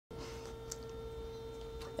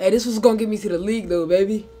Hey, this was gonna get me to the league though,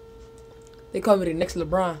 baby. They call me the next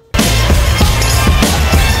LeBron.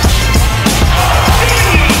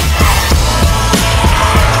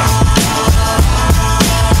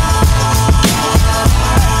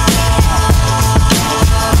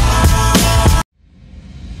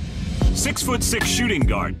 "6'6" shooting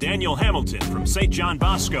guard Daniel Hamilton from St. John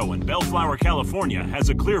Bosco in Bellflower, California has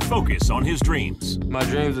a clear focus on his dreams. My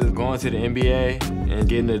dreams is going to the NBA and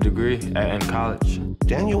getting a degree in college.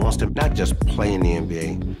 Daniel wants to not just play in the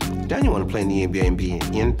NBA. Daniel wants to play in the NBA and be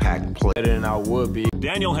an impact player. Better than I would be.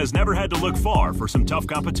 Daniel has never had to look far for some tough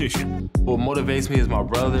competition. What motivates me is my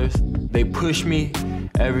brothers. They push me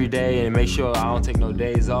every day and make sure I don't take no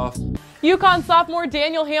days off. UConn sophomore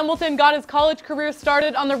Daniel Hamilton got his college career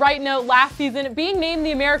started on the right note last season, being named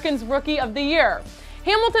the American's Rookie of the Year.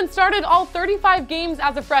 Hamilton started all 35 games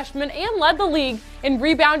as a freshman and led the league in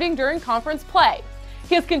rebounding during conference play.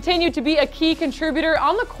 He has continued to be a key contributor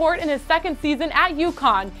on the court in his second season at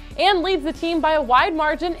UConn and leads the team by a wide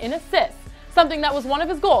margin in assists, something that was one of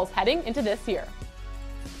his goals heading into this year.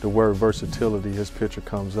 The word versatility, his picture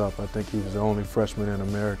comes up. I think he was the only freshman in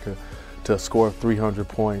America to score 300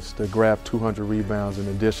 points, to grab 200 rebounds, and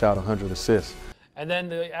to dish out 100 assists. And then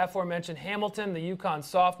the aforementioned Hamilton, the UConn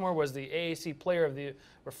sophomore, was the AAC player of the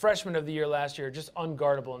or freshman of the year last year, just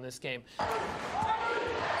unguardable in this game.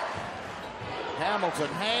 Hamilton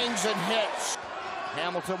hangs and hits.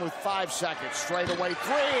 Hamilton with 5 seconds, straightaway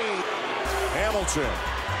three. Hamilton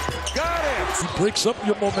got it. He breaks up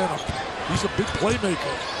your momentum. He's a big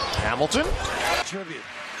playmaker. Hamilton. Tribute.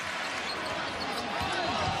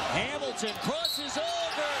 Hamilton crosses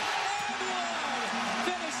over, and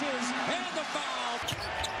finishes, and the foul.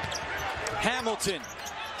 Hamilton.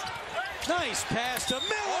 Nice pass to Miller,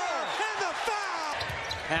 and the foul.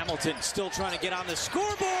 Hamilton still trying to get on the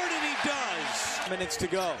scoreboard, and he does. Minutes to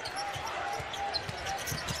go.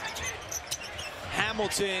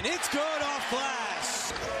 Hamilton, it's good off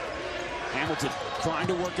glass. Hamilton trying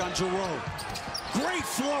to work on Jerome. Great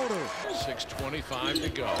floater. 6:25 to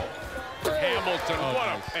go. Hamilton, what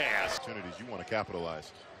a pass. Opportunities you want to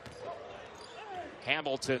capitalize.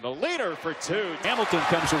 Hamilton, the leader for two. Hamilton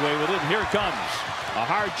comes away with it, and here it comes. A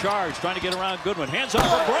hard charge, trying to get around Goodwin. Hands up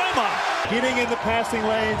for Brahma. Getting in the passing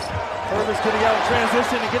lanes. Purvis getting out of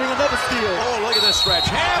transition and getting another steal. Oh, look at this stretch.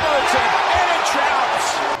 Hamilton, and it trouts.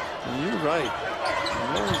 You're right.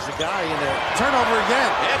 There's the guy in there. Turnover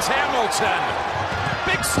again. It's Hamilton.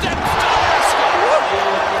 Big step to the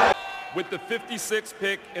basket. With the 56th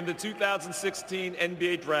pick in the 2016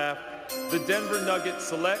 NBA Draft, the Denver Nuggets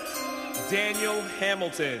select Daniel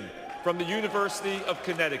Hamilton from the University of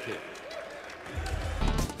Connecticut.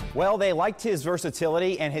 Well, they liked his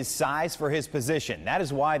versatility and his size for his position. That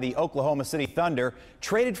is why the Oklahoma City Thunder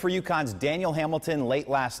traded for UConn's Daniel Hamilton late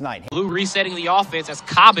last night. Blue resetting the offense as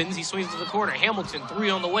Cobbins, he swings to the corner. Hamilton, three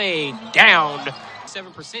on the way, down.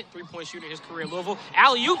 7% three-point shooter in his career in Louisville.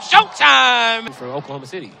 Alley-oop, showtime for Oklahoma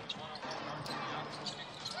City.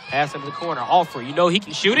 Pass into the corner, Alford, you know he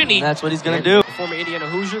can shoot it. That's what he's going to do. Former Indiana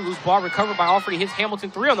Hoosier, loose ball recovered by Alford. He hits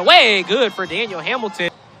Hamilton, three on the way, good for Daniel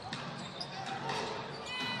Hamilton.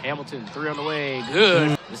 Hamilton, three on the way,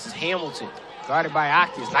 good. This is Hamilton, guarded by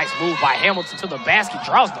Akis. Nice move by Hamilton to the basket,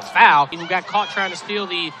 draws the foul. He got caught trying to steal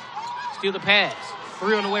the pass.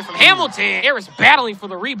 Three on the way from Hamilton. Harris battling for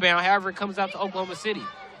the rebound, however it comes out to Oklahoma City.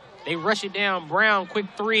 They rush it down, Brown, quick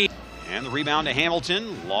three. And the rebound to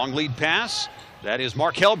Hamilton, long lead pass. That is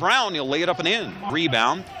Markel Brown, he'll lay it up and in.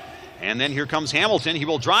 Rebound, and then here comes Hamilton. He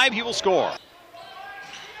will drive, he will score.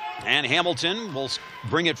 And Hamilton will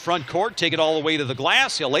bring it front court, take it all the way to the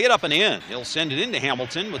glass. He'll lay it up and in. He'll send it into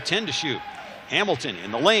Hamilton with 10 to shoot. Hamilton in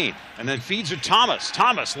the lane, and then feeds to Thomas.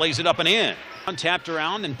 Thomas lays it up and in. Tapped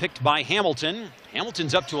around and picked by Hamilton.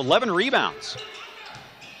 Hamilton's up to 11 rebounds.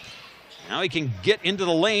 Now he can get into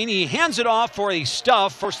the lane. He hands it off for a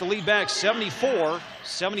stuff. Forced the lead back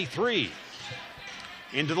 74-73.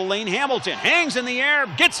 Into the lane, Hamilton hangs in the air,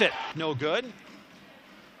 gets it. No good.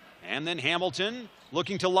 And then Hamilton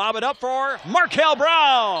looking to lob it up for Markel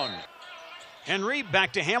Brown. Henry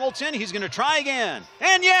back to Hamilton. He's going to try again.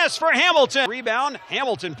 And yes, for Hamilton. Rebound.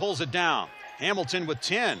 Hamilton pulls it down. Hamilton with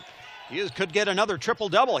 10. He could get another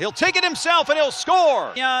triple-double. He'll take it himself and he'll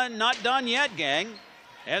score. Yeah, not done yet, gang.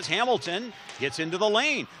 As Hamilton gets into the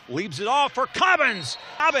lane, leaves it off for Cobbins.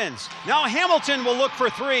 Cobbins. Now Hamilton will look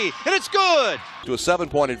for three, and it's good. To a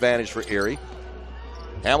 7-point advantage for Erie.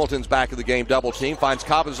 Hamilton's back in the game, double team, finds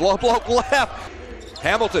Cobbins, low block left.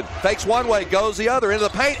 Hamilton fakes one way, goes the other, into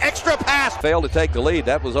the paint, extra pass. Failed to take the lead.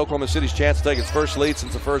 That was Oklahoma City's chance to take its first lead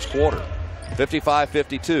since the first quarter.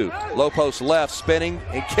 55-52. Low post left, spinning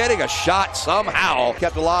and getting a shot somehow.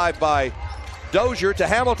 Kept alive by Dozier to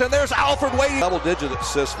Hamilton. There's Alford waiting. Double-digit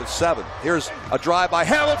assists with 7. Here's a drive by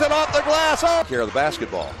Hamilton off the glass. Oh! Care of the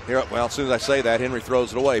basketball. Here, well, as soon as I say that, Henry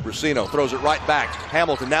throws it away. Brusino throws it right back.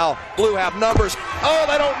 Hamilton now. Blue have numbers. Oh,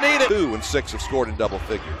 they don't need it. 2 and 6 have scored in double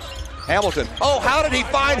figures. Hamilton. Oh, how did he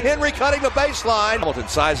find Henry cutting the baseline? Hamilton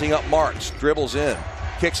sizing up Marks. Dribbles in.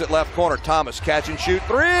 Kicks it left corner. Thomas catch and shoot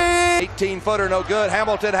 3. 18-footer, no good.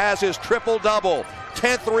 Hamilton has his triple-double.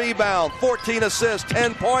 10th rebound, 14 assists,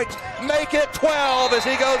 10 points. Make it 12 as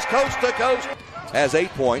he goes coast to coast. Has 8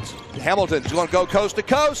 points. Hamilton's going to go coast to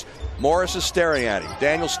coast. Morris is staring at him.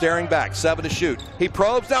 Daniel staring back. 7 to shoot. He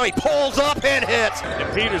probes. Now he pulls up and hits.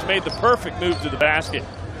 And Peters made the perfect move to the basket.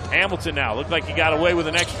 Hamilton now looked like he got away with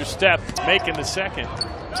an extra step, making the second.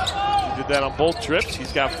 He did that on both trips.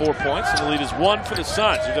 He's got 4 points, and the lead is 1 for the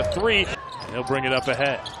Suns. There's a 3, and he'll bring it up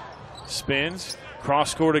ahead. Spins,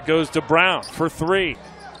 cross court, it goes to Brown for 3.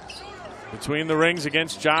 Between the rings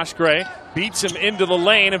against Josh Gray. Beats him into the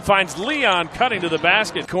lane and finds Leon cutting to the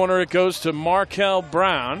basket. Corner, it goes to Markel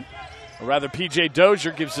Brown. Or rather, P.J.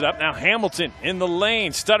 Dozier gives it up. Now Hamilton in the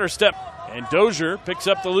lane, stutter step. And Dozier picks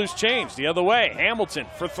up the loose change the other way. Hamilton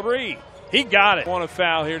for 3. He got it. Want a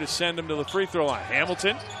foul here to send him to the free throw line.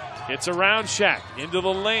 Hamilton gets around Shaq into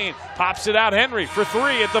the lane. Pops it out. Henry for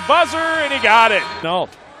 3 at the buzzer, and he got it. No.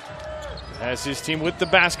 Has his team with the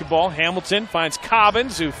basketball. Hamilton finds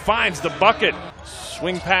Cobbins, who finds the bucket.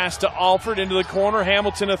 Swing pass to Alford into the corner.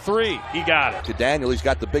 Hamilton a 3. He got it. To Daniel, he's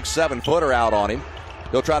got the big 7-footer out on him.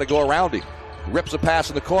 He'll try to go around him. Rips a pass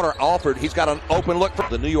in the corner. Alford, he's got an open look for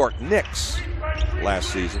the New York Knicks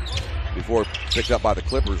last season before picked up by the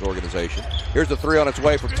Clippers organization. Here's the 3 on its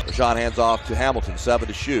way from Rashawn, hands off to Hamilton, 7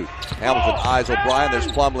 to shoot. Hamilton eyes O'Brien. There's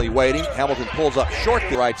Plumlee waiting. Hamilton pulls up short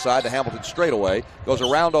the right side to Hamilton straightaway. Goes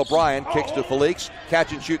around O'Brien, kicks to Felix.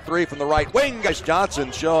 Catch and shoot 3 from the right wing. Guys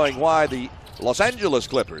Johnson showing why the Los Angeles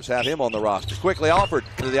Clippers have him on the roster. Quickly Alford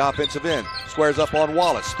to the offensive end. Squares up on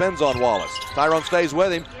Wallace. Spins on Wallace. Tyrone stays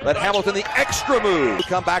with him, but Hamilton the extra move.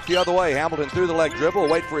 Come back the other way. Hamilton through the leg dribble.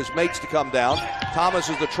 Wait for his mates to come down. Thomas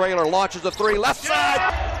is the trailer. Launches a 3. Left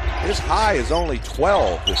side. His high is only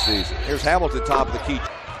 12 this season. Here's Hamilton top of the key.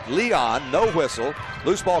 Leon, no whistle.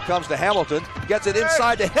 Loose ball comes to Hamilton. Gets it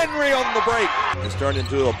inside to Henry on the break. It's turned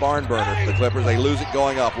into a barn burner for the Clippers. They lose it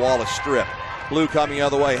going up. Wallace strip. Blue coming the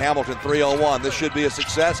other way. Hamilton 3-on-1. This should be a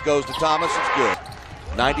success. Goes to Thomas. It's good.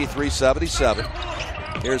 93-77.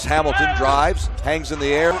 Here's Hamilton. Drives. Hangs in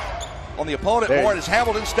the air. On the opponent board as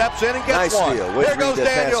Hamilton steps in and gets one. There goes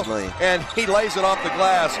Daniel. And he lays it off the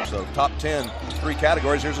glass. So top 10, 3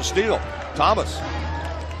 categories. Here's a steal. Thomas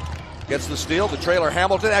gets the steal. The trailer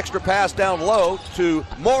Hamilton. Extra pass down low to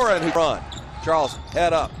Morin who run. Charles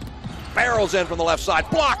head up. Barrels in from the left side.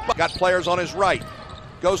 Blocked. Got players on his right.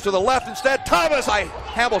 Goes to the left instead. Thomas by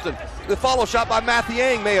Hamilton. The follow shot by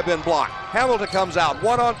Mathiang may have been blocked. Hamilton comes out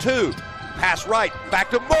 1-on-2. Pass right.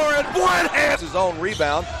 Back to Morin. One hands his own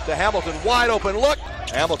rebound to Hamilton. Wide open look.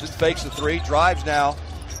 Hamilton fakes the 3. Drives now.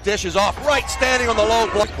 Dishes off right. Standing on the low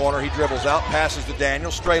block corner. He dribbles out. Passes to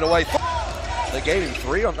Daniel. Straight away. They gave him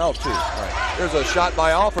 3. Oh, no, 2. All right. There's a shot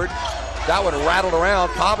by Alford. That one rattled around.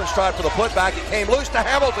 Cobbins tried for the putback. It came loose to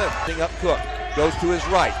Hamilton. Picking up Cook. Goes to his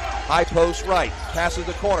right. High post right. Passes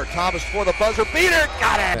the corner. Thomas for the buzzer beater.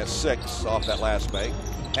 Got it. That's 6 off that last make.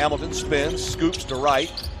 Hamilton spins. Scoops to right.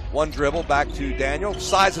 One dribble. Back to Daniel.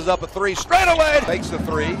 Sizes up a 3 straight away. Fakes the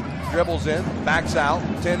 3. Dribbles in. Backs out.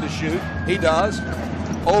 10 to shoot. He does.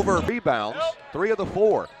 Over rebounds. 3 of the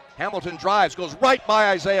 4. Hamilton drives. Goes right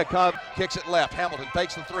by Isaiah Cobb. Kicks it left. Hamilton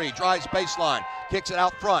fakes the 3. Drives baseline. Kicks it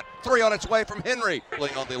out front. 3 on its way from Henry.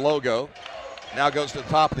 Pulling on the logo. Now goes to the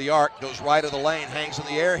top of the arc, goes right of the lane, hangs in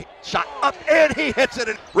the air, shot up, and he hits it.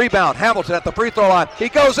 Rebound, Hamilton at the free throw line. He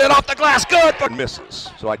goes in off the glass, good, but misses.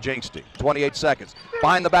 So I jinxed him. 28 seconds.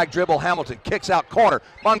 Behind the back dribble, Hamilton kicks out corner.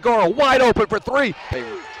 Mongoro wide open for 3.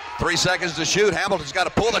 3 seconds to shoot. Hamilton's got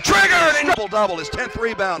to pull the trigger, and he double his 10th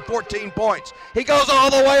rebound, 14 points. He goes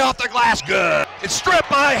all the way off the glass, good. It's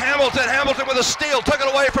stripped by Hamilton. Hamilton with a steal, took it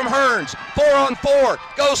away from Hearns. 4-on-4,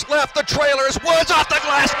 goes left. The trailer is Woods off the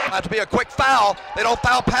glass. Have to be a quick foul. They don't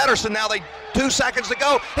foul Patterson now. 2 seconds to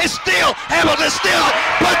go. His steal. Hamilton steals it,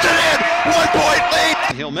 puts it in. 1-point lead.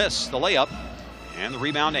 He'll miss the layup, and the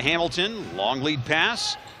rebound to Hamilton. Long lead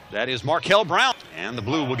pass. That is Markel Brown, and the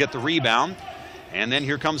Blue will get the rebound. And then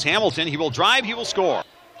here comes Hamilton. He will drive, he will score.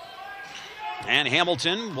 And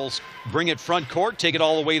Hamilton will bring it front court, take it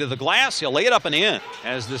all the way to the glass. He'll lay it up and in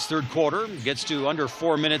as this third quarter gets to under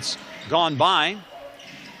 4 minutes gone by.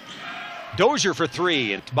 Dozier for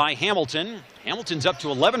 3 by Hamilton. Hamilton's up to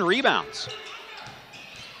 11 rebounds.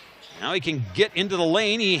 Now he can get into the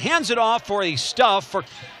lane. He hands it off for a stuff for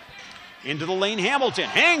Into the lane, Hamilton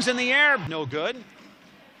hangs in the air, no good.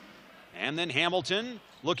 And then Hamilton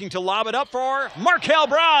looking to lob it up for Markel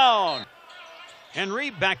Brown.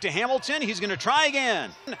 Henry back to Hamilton. He's going to try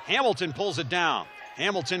again. Hamilton pulls it down.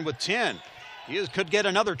 Hamilton with 10. He could get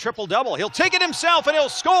another triple-double. He'll take it himself and he'll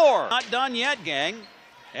score. Not done yet, gang.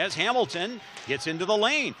 As Hamilton gets into the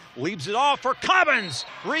lane, leaves it off for Cobbins.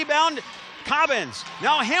 Rebound, Cobbins.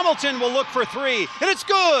 Now Hamilton will look for three, and it's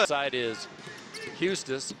good. Side is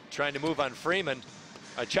Hustis trying to move on Freeman.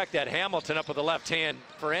 I checked that Hamilton up with the left hand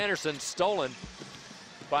for Anderson, stolen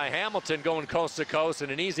by Hamilton, going coast to coast, and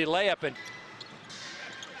an easy layup. And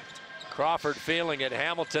Crawford feeling it.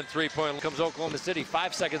 Hamilton three-point comes Oklahoma City.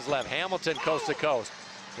 5 seconds left. Hamilton coast to coast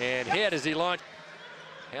and hit as he launched.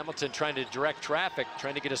 Hamilton trying to direct traffic,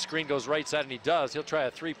 trying to get a screen, goes right side, and he does. He'll try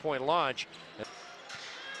a three-point launch.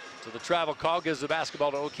 So the travel call gives the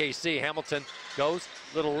basketball to OKC. Hamilton goes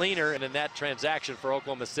a little leaner, and in that transaction for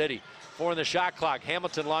Oklahoma City. 4 in the shot clock.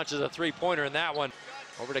 Hamilton launches a three-pointer in that one.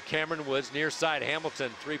 Over to Cameron Woods, near side.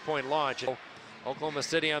 Hamilton, three-point launch. Oklahoma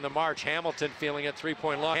City on the march. Hamilton feeling it,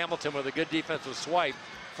 three-point launch. Hamilton with a good defensive swipe.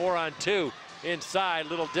 4 on 2 inside.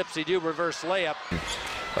 Little dipsy-do reverse layup.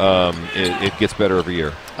 It gets better every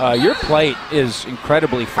year. Your plate is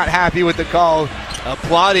incredibly not happy with the call,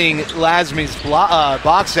 applauding Lasmy's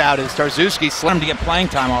box out as Tarczewski slammed to get playing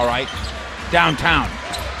time. All right, downtown.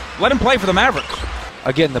 Let him play for the Mavericks.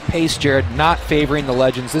 Again, the pace, Jared, not favoring the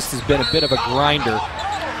Legends. This has been a bit of a grinder.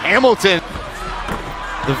 Hamilton,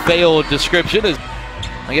 the veiled description is,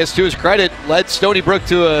 I guess to his credit, led Stony Brook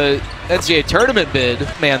to a NCAA tournament bid.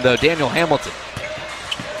 Man, though, Daniel Hamilton.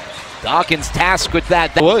 Dawkins tasked with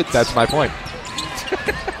that. Woods. That's my point.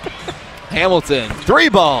 Hamilton,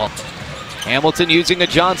 3-ball. Hamilton using the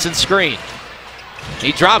Johnson screen.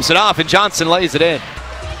 He drops it off and Johnson lays it in.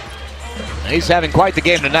 He's having quite the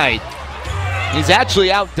game tonight. He's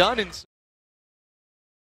actually outdone in